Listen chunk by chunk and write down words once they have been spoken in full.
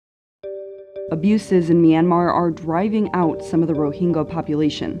Abuses in Myanmar are driving out some of the Rohingya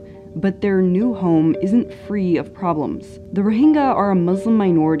population, but their new home isn't free of problems. The Rohingya are a Muslim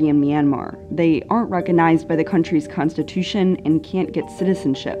minority in Myanmar. They aren't recognized by the country's constitution and can't get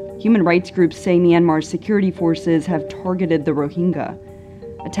citizenship. Human rights groups say Myanmar's security forces have targeted the Rohingya.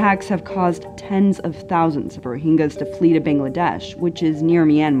 Attacks have caused tens of thousands of Rohingyas to flee to Bangladesh, which is near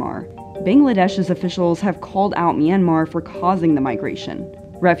Myanmar. Bangladesh's officials have called out Myanmar for causing the migration.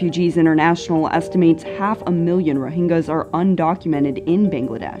 Refugees International estimates 500,000 Rohingyas are undocumented in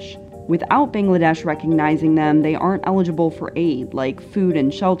Bangladesh. Without Bangladesh recognizing them, they aren't eligible for aid, like food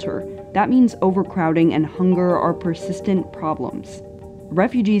and shelter. That means overcrowding and hunger are persistent problems.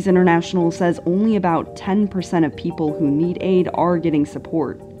 Refugees International says only about 10% of people who need aid are getting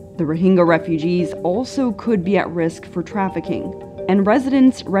support. The Rohingya refugees also could be at risk for trafficking. And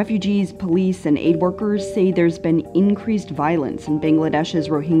residents, refugees, police, and aid workers say there's been increased violence in Bangladesh's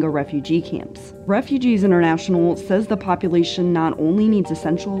Rohingya refugee camps. Refugees International says the population not only needs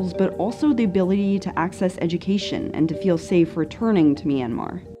essentials, but also the ability to access education and to feel safe returning to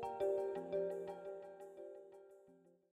Myanmar.